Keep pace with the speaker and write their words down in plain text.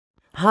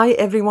Hi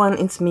everyone,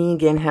 it's me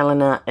again,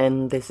 Helena,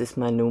 and this is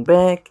my new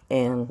bag,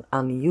 and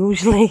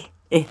unusually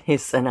it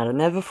is another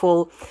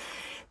Neverfull.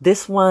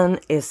 This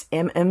one is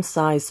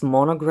size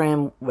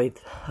monogram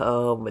with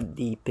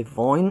the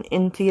pivoine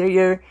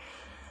interior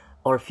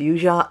or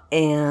fuchsia,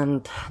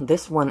 and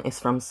this one is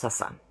from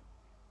Sasa.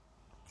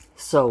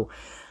 So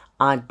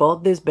I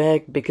bought this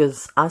bag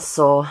because I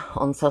saw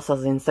on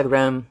Sasa's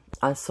Instagram,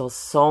 I saw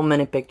so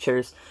many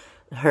pictures,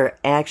 her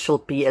actual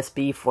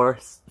PSP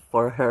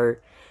for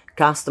her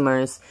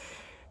customers,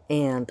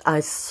 and I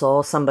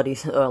saw somebody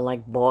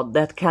like bought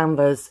that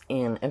canvas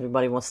and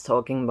everybody was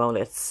talking about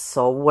it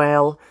so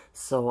well.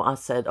 So I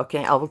said,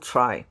 okay, I will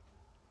try,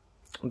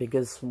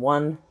 because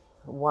one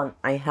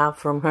I have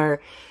from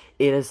her,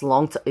 it is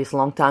long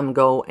time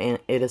ago and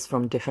it is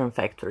from different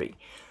factory.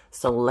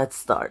 So let's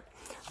start.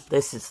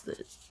 This is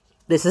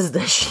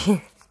the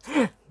shit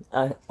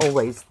I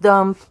always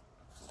dump,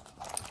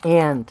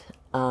 and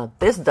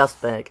this dust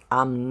bag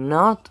I'm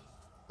not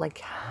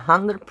like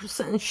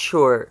 100%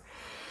 sure,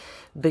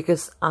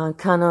 because I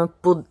kind of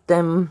put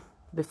them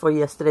before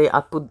yesterday.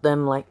 I put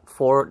them like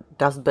 4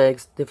 dust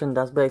bags, different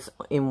dust bags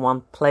in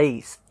one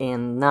place,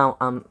 and now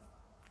I'm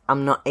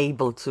not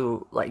able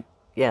to, like,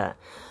 yeah.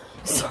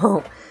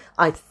 So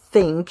I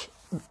think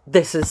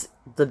this is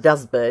the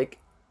dust bag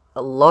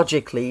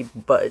logically,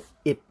 but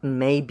it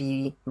may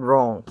be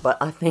wrong, but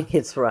I think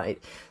it's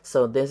right.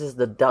 So this is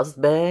the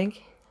dust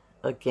bag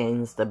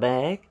against the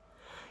bag.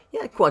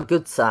 Yeah, quite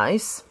good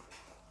size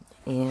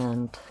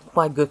and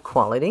quite good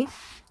quality.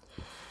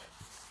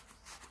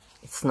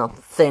 It's not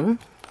thin.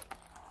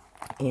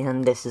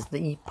 And this is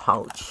the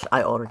pouch.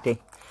 I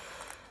already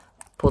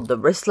put the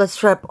wristlet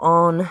strap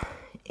on,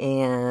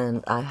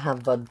 and I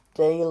have a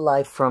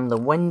daylight from the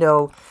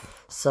window,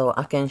 so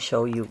I can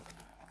show you.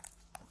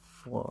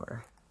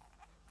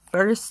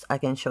 First, I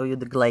can show you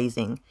the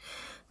glazing.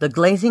 The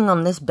glazing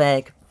on this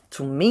bag,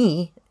 to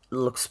me,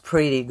 looks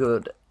pretty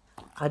good.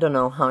 I don't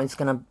know how it's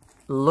gonna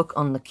look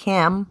on the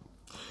cam.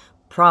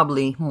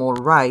 Probably more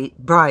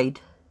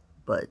bright,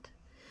 but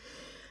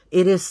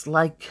it is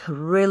like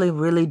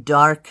really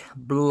dark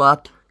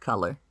blood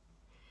color.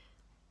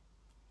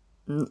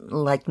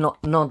 Like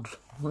not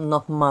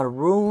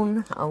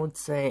maroon, I would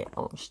say.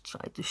 I'll just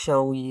try to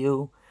show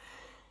you.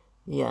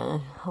 Yeah,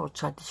 I'll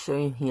try to show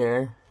you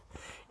here.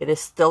 It is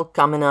still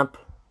coming up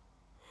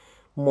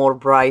more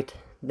bright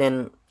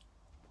than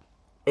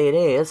it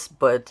is,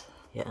 but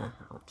yeah,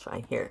 I'll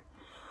try here.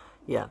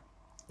 Yeah,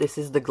 this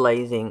is the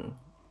glazing.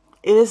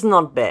 It is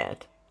not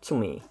bad to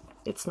me.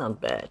 It's not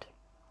bad.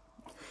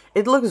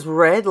 It looks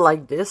red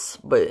like this,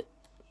 but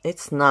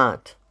it's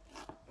not.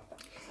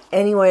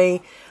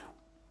 Anyway,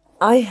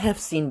 I have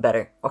seen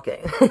better.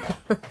 Okay.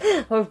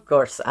 Of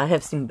course, I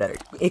have seen better.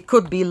 It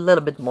could be a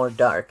little bit more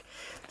dark.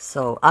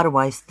 So,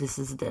 otherwise, this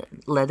is the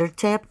leather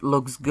tab.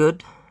 Looks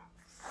good.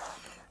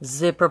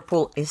 Zipper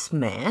pull is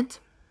matte.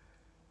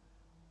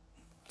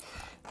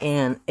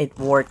 And it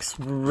works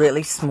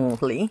really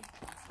smoothly.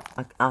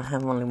 I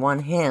have only one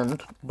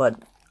hand,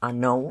 but I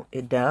know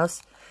it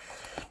does.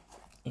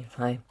 If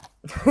I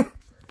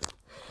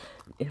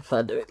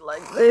do it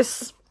like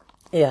this,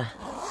 yeah,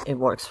 it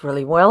works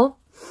really well.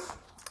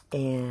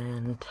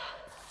 And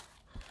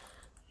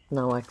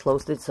now I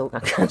closed it so I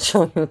can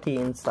show you the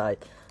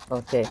inside.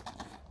 Okay,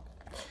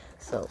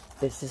 so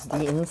this is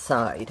the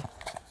inside,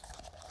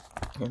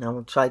 and I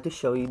will try to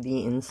show you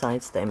the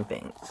inside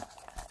stamping.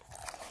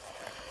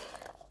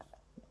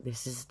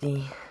 This is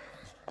the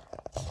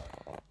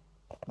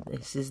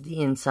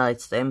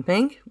inside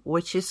stamping,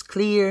 which is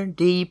clear,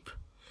 deep.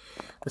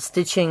 The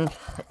stitching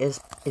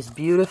is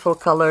beautiful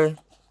color.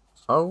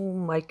 Oh,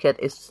 my cat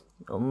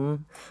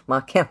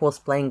was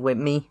playing with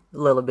me a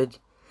little bit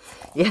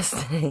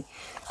yesterday.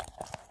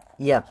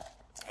 Yeah,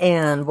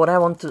 and what I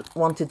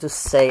wanted to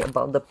say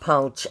about the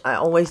pouch, I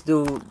always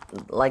do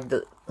like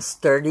the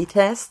sturdy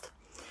test,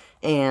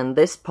 and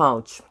this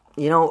pouch,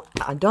 you know,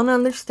 I don't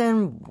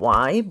understand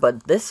why,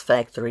 but this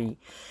factory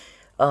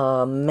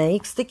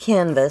makes the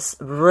canvas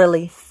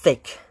really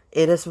thick.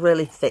 It is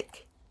really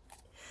thick.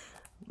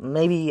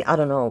 Maybe, I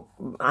don't know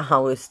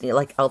how it's,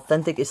 like,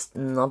 authentic is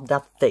not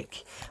that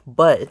thick,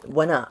 but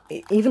when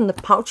even the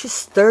pouch is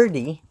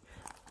sturdy,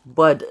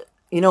 but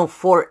you know,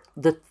 for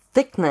the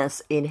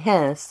thickness it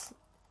has,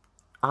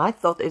 I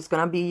thought it's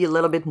gonna be a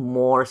little bit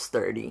more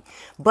sturdy,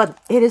 but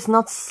it is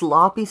not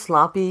sloppy.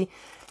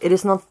 It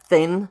is not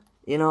thin,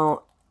 you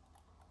know.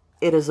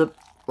 It is a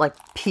like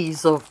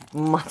piece of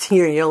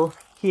material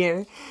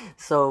here,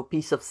 so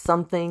piece of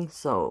something.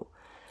 So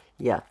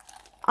yeah,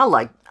 I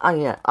like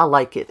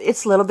it.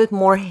 It's a little bit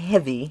more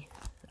heavy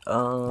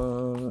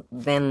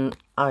than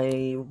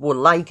I would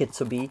like it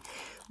to be,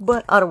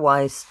 but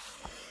otherwise.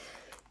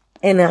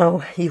 And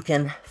now you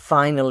can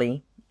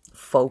finally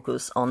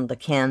focus on the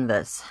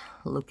canvas.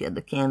 Look at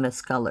the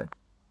canvas color.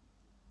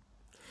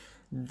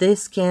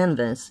 This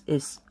canvas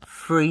is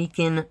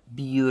freaking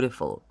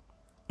beautiful.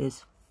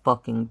 It's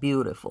fucking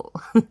beautiful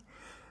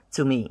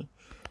to me.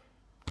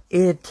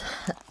 It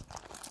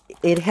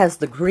has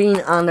the green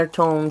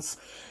undertones,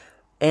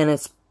 and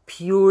it's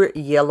pure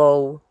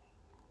yellow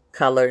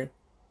color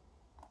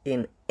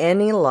in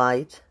any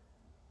light,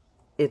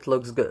 it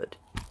looks good.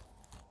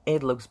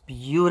 It looks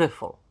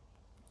beautiful.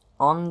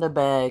 On the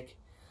back,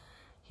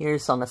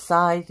 here's on the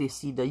side, you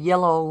see the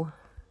yellow.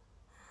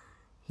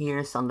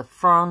 Here's on the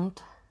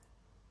front.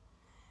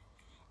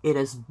 It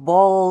is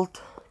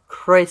bold,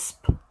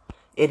 crisp.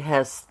 It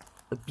has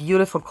a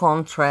beautiful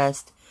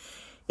contrast.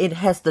 It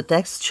has the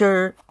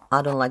texture.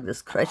 I don't like to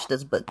scratch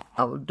this, but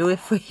I will do it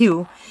for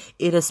you.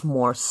 It is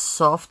more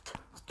soft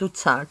to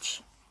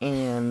touch,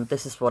 and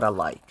this is what I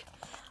like.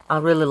 I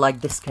really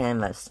like this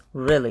canvas,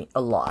 really a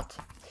lot.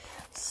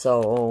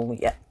 So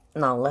yeah,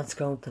 now let's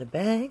go to the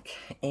bag,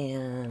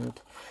 and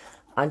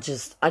I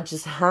just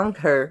hung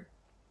her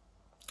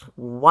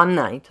one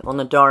night on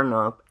a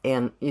doorknob,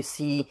 and you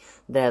see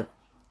that,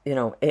 you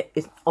know,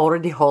 it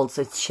already holds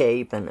its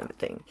shape and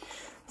everything.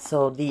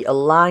 So the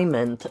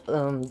alignment,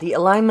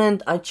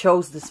 I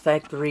chose this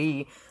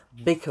factory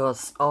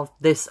because of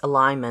this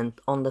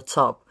alignment on the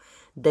top.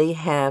 They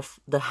have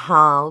the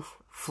half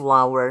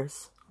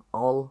flowers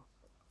all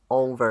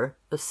over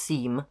the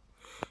seam.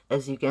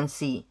 As you can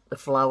see, the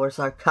flowers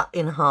are cut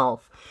in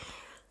half.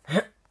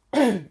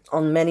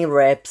 On many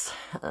wraps,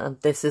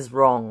 this is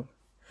wrong.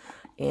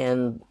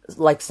 And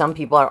like some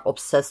people are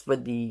obsessed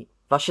with the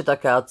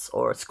vachita cuts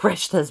or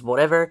scratch tests,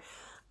 whatever.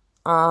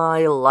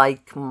 I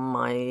like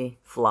my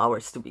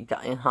flowers to be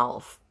cut in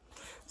half.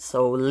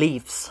 So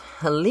leaves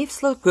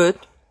look good.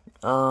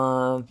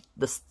 The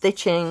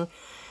stitching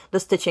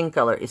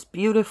color is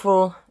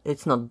beautiful.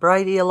 It's not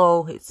bright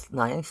yellow, it's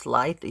nice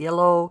light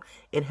yellow.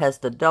 It has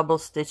the double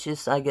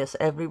stitches, I guess,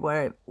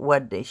 everywhere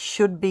where they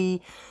should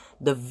be.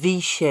 The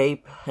V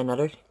shape,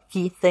 another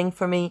key thing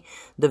for me,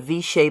 the V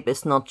shape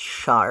is not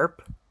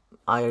sharp.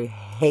 I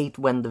hate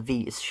when the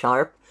V is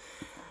sharp.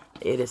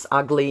 It is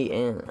ugly,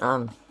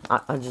 and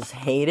I just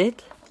hate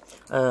it.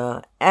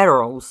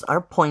 Arrows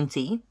are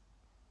pointy,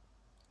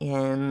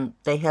 and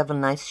they have a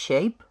nice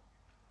shape.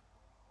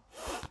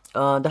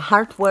 The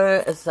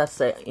hardware, as I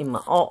say in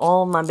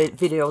all my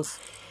videos,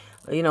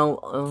 you know,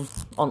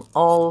 on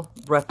all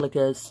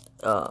replicas,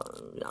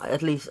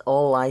 at least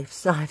all I've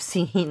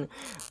seen,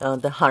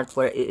 the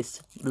hardware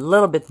is a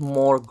little bit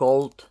more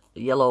gold,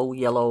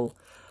 yellow,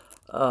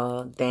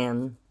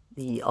 than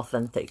the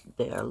authentic.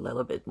 They are a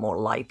little bit more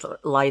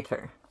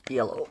lighter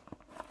yellow.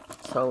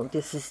 So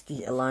this is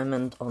the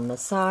alignment on the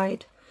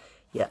side.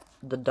 Yeah,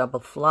 the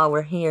double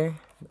flower here,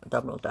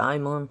 double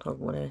diamond or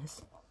what it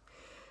is.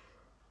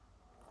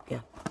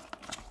 Yeah,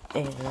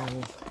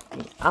 and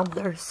the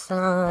other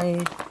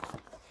side.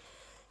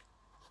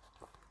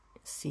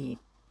 See,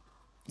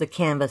 the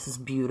canvas is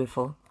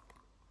beautiful.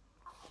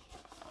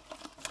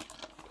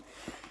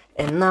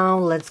 And now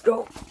let's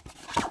go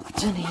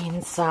to the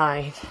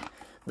inside.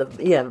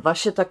 Yeah,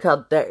 vachita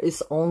cut, there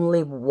is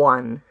only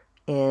one,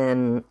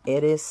 and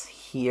it is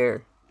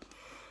here.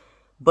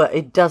 But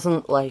it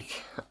doesn't,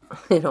 like,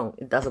 you know,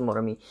 it doesn't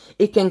bother me.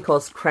 It can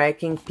cause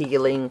cracking,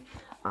 peeling.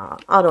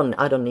 I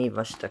don't need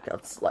vachita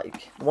cuts.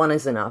 Like, one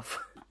is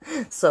enough.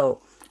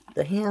 So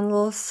the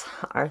handles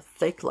are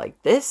thick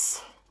like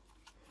this,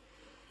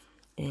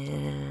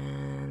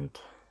 and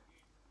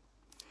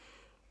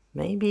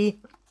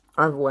maybe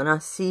I wanna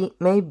see,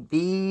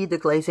 maybe the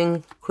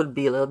glazing could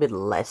be a little bit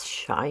less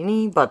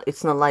shiny, but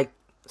it's not like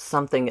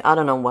something, I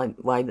don't know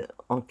why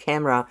on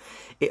camera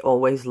it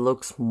always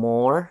looks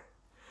more,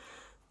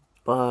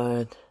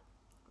 but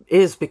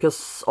it is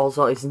because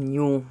also it's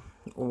new.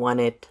 When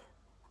it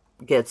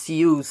gets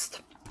used,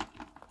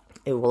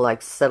 it will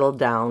like settle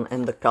down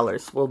and the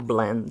colors will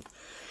blend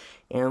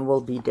and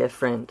will be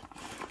different.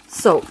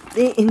 So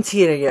the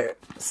interior,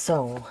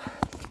 so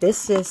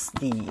this is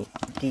the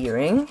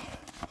D-ring,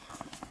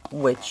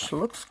 which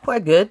looks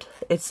quite good.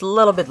 It's a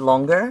little bit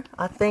longer,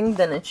 I think,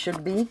 than it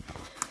should be.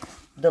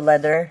 The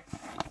leather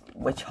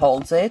which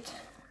holds it,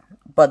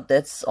 but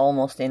that's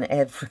almost in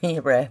every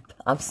wrap.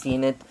 I've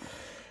seen it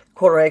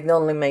correct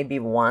only maybe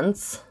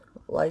once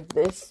like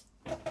this.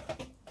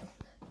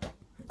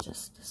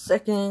 Just a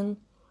second.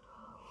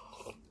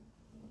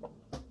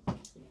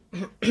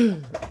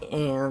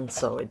 And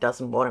so it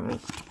doesn't bother me.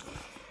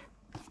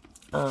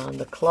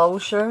 The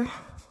closure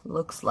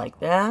looks like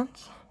that.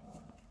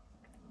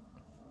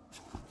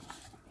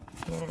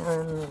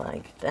 And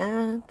like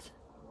that.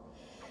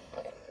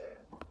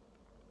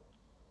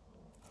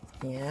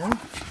 Yeah.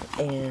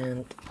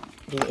 And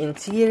the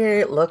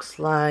interior looks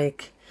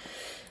like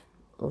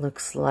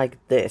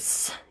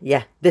this.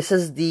 Yeah, this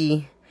is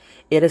the,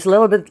 it is a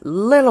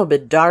little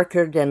bit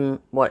darker than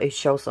what it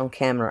shows on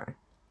camera.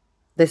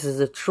 This is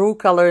a true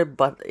color,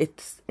 but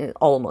it's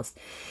almost,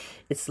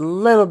 it's a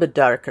little bit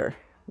darker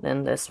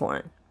than this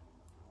one.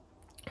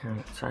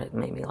 I'll try it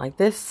maybe like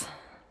this.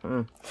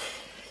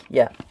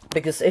 Yeah,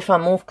 because if I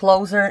move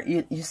closer,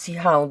 you see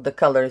how the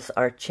colors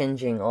are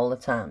changing all the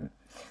time.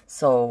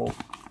 So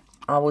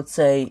I would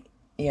say,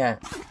 yeah,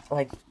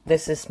 like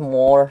this is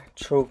more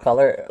true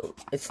color.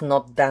 It's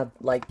not that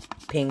like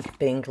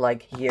pink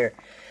like here.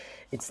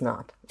 It's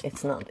not.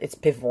 It's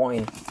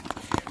pivoine.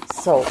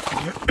 So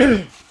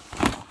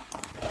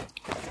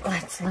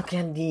let's look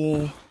at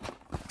the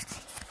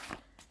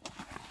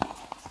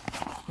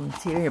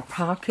interior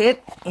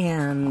pocket,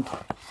 and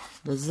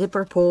the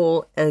zipper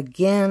pull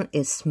again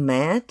is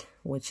matte,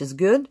 which is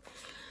good.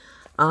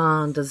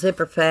 The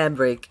zipper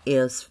fabric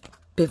is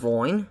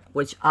pivoine,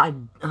 which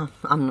I'm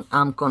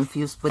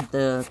confused with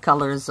the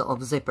colors of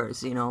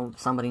zippers. You know,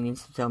 somebody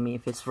needs to tell me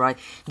if it's right.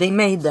 They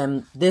made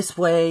them this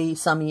way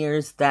some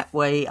years, that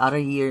way other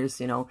years,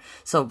 you know.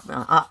 So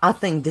I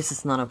think this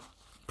is not a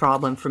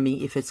problem for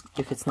me if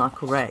it's not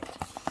correct.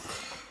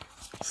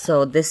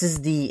 So this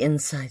is the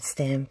inside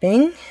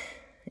stamping.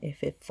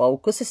 If it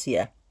focuses,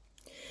 yeah.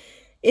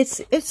 It's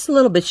a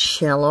little bit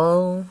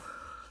shallow.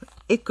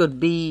 It could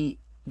be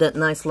that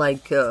nice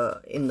like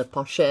in the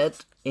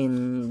pochette,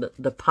 in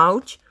the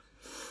pouch,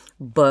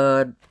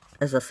 but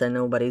as I said,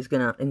 nobody's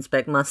gonna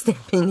inspect my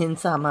stamping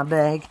inside my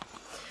bag.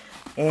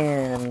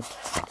 And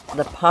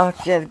the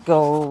pocket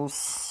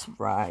goes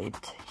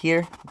right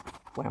here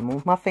where I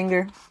move my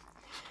finger,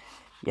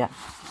 yeah.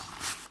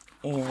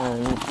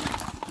 And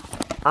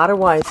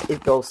otherwise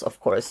it goes, of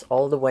course,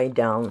 all the way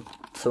down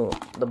to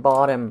the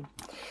bottom.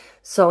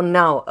 So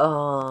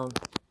now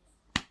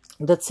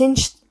the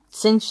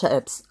cinch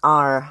tabs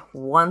are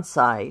one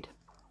side,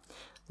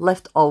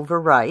 left over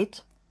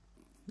right,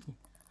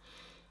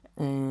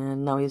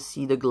 and now you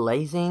see the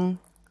glazing.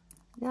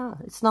 Yeah,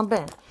 it's not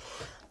bad.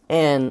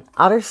 And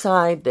other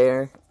side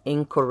there,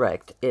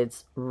 incorrect,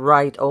 it's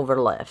right over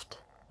left.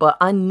 But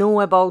I knew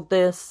about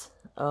this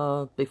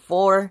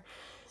before.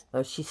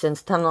 She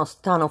sends ton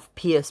of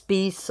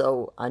PSP,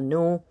 so I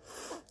knew,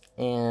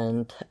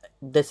 and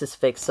this is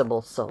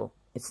fixable, so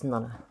it's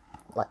not a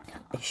like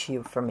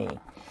issue for me.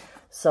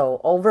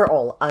 So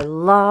overall, I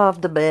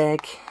love the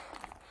bag,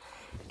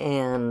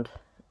 and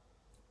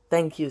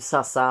thank you,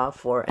 Sasa,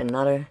 for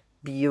another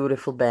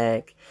beautiful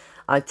bag.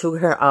 I took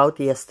her out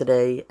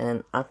yesterday,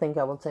 and I think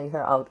I will take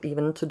her out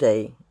even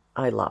today.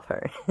 I love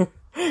her.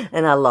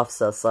 And I love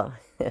Sasa.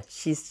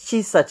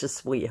 She's such a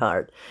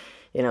sweetheart.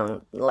 You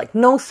know, like,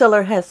 no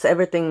seller has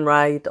everything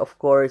right, of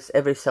course.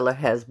 Every seller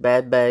has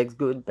bad bags,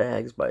 good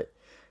bags, but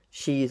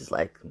she's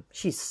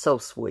so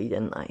sweet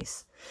and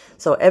nice.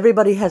 So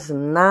everybody has a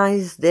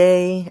nice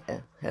day.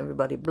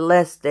 Everybody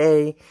blessed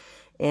day.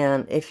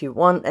 And if you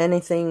want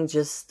anything,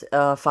 just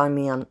find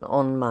me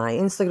on my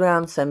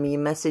Instagram, send me a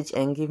message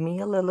and give me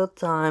a little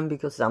time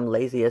because I'm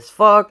lazy as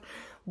fuck.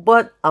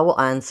 But I will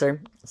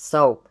answer.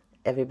 So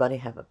everybody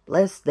have a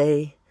blessed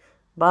day.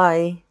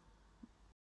 Bye.